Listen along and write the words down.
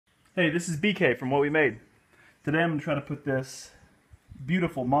Hey, this is BK from What We Made. Today I'm going to try to put this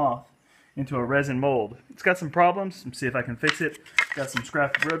beautiful moth into a resin mold. It's got some problems. Let's see if I can fix it. Got some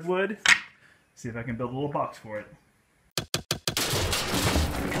scrap redwood. See if I can build a little box for it.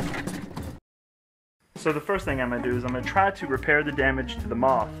 So the first thing I'm going to do is I'm going to try to repair the damage to the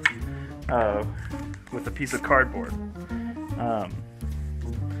moth with a piece of cardboard.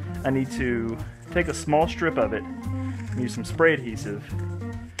 I need to take a small strip of it and use some spray adhesive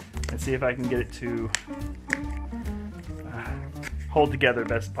and see if I can get it to hold together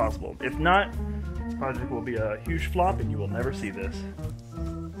best possible. If not, this project will be a huge flop and you will never see this.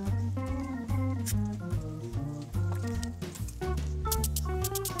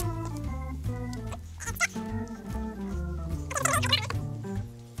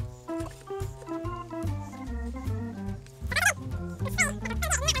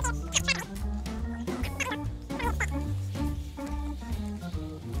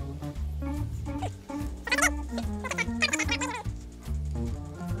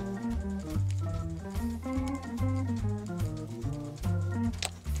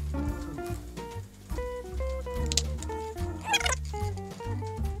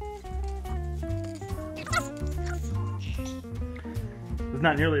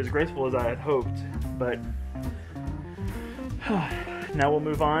 Not nearly as graceful as I had hoped, but now we'll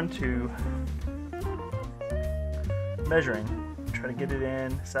move on to measuring. Try to get it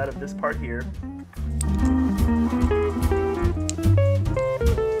inside of this part here.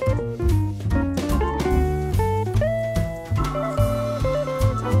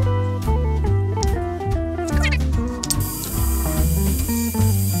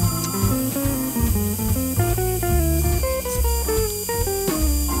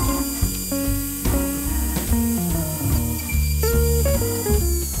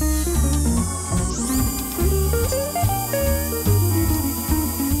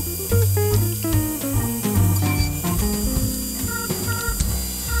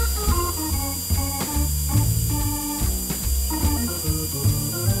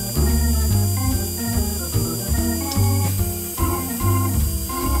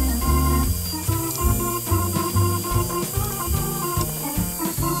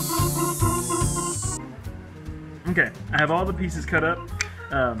 Okay, I have all the pieces cut up.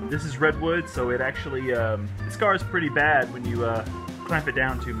 This is redwood, so it actually it scars pretty bad when you clamp it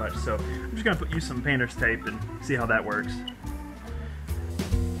down too much. So I'm just gonna use some painter's tape and see how that works.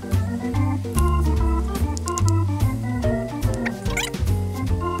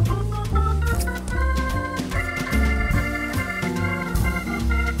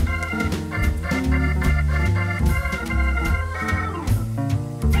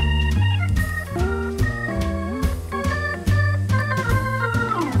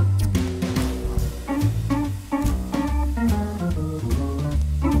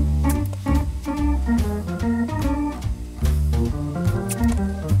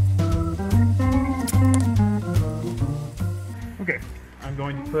 Okay, I'm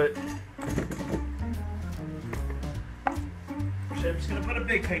going to put, actually I'm just going to put a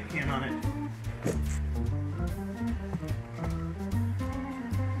big paint can on it.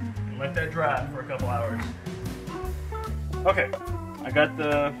 And let that dry for a couple hours. Okay, I got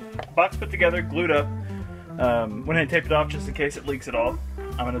the box put together, glued up. Went ahead and taped it off just in case it leaks at all.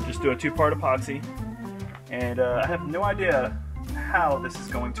 I'm going to just do a two-part epoxy. And I have no idea how this is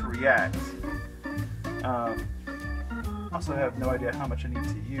going to react. Also have no idea how much I need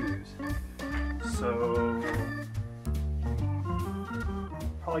to use, so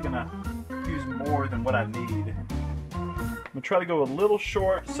probably gonna use more than what I need. I'm gonna try to go a little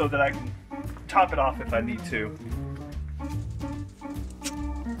short so that I can top it off if I need to.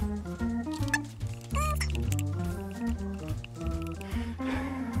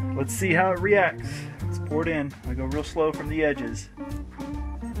 Let's see how it reacts. Let's pour it in. I go real slow from the edges.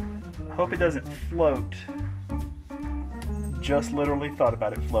 I hope it doesn't float. Just literally thought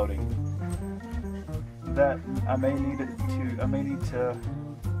about it floating. That I may need to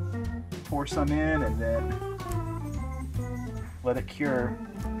pour some in and then let it cure.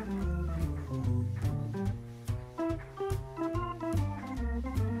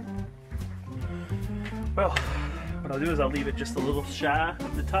 Well, what I'll do is I'll leave it just a little shy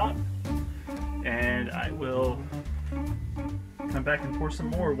of the top, and I will come back and pour some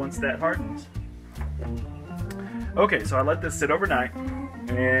more once that hardens. Okay, so I let this sit overnight,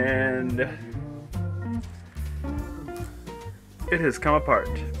 and it has come apart.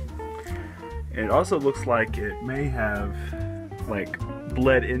 It also looks like it may have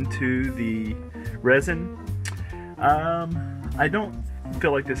bled into the resin. I don't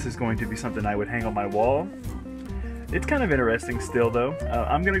feel like this is going to be something I would hang on my wall. It's kind of interesting still though.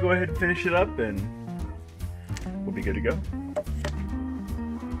 I'm gonna go ahead and finish it up and we'll be good to go.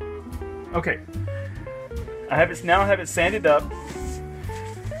 Okay, I have it sanded up,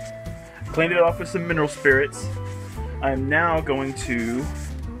 cleaned it off with some mineral spirits. I am now going to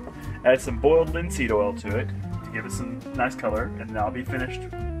add some boiled linseed oil to it to give it some nice color, and then I'll be finished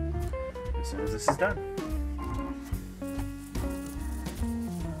as soon as this is done.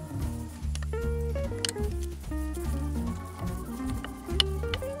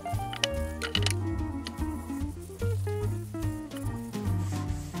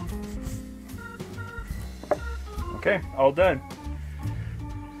 Okay, all done.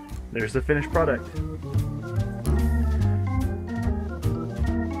 There's the finished product.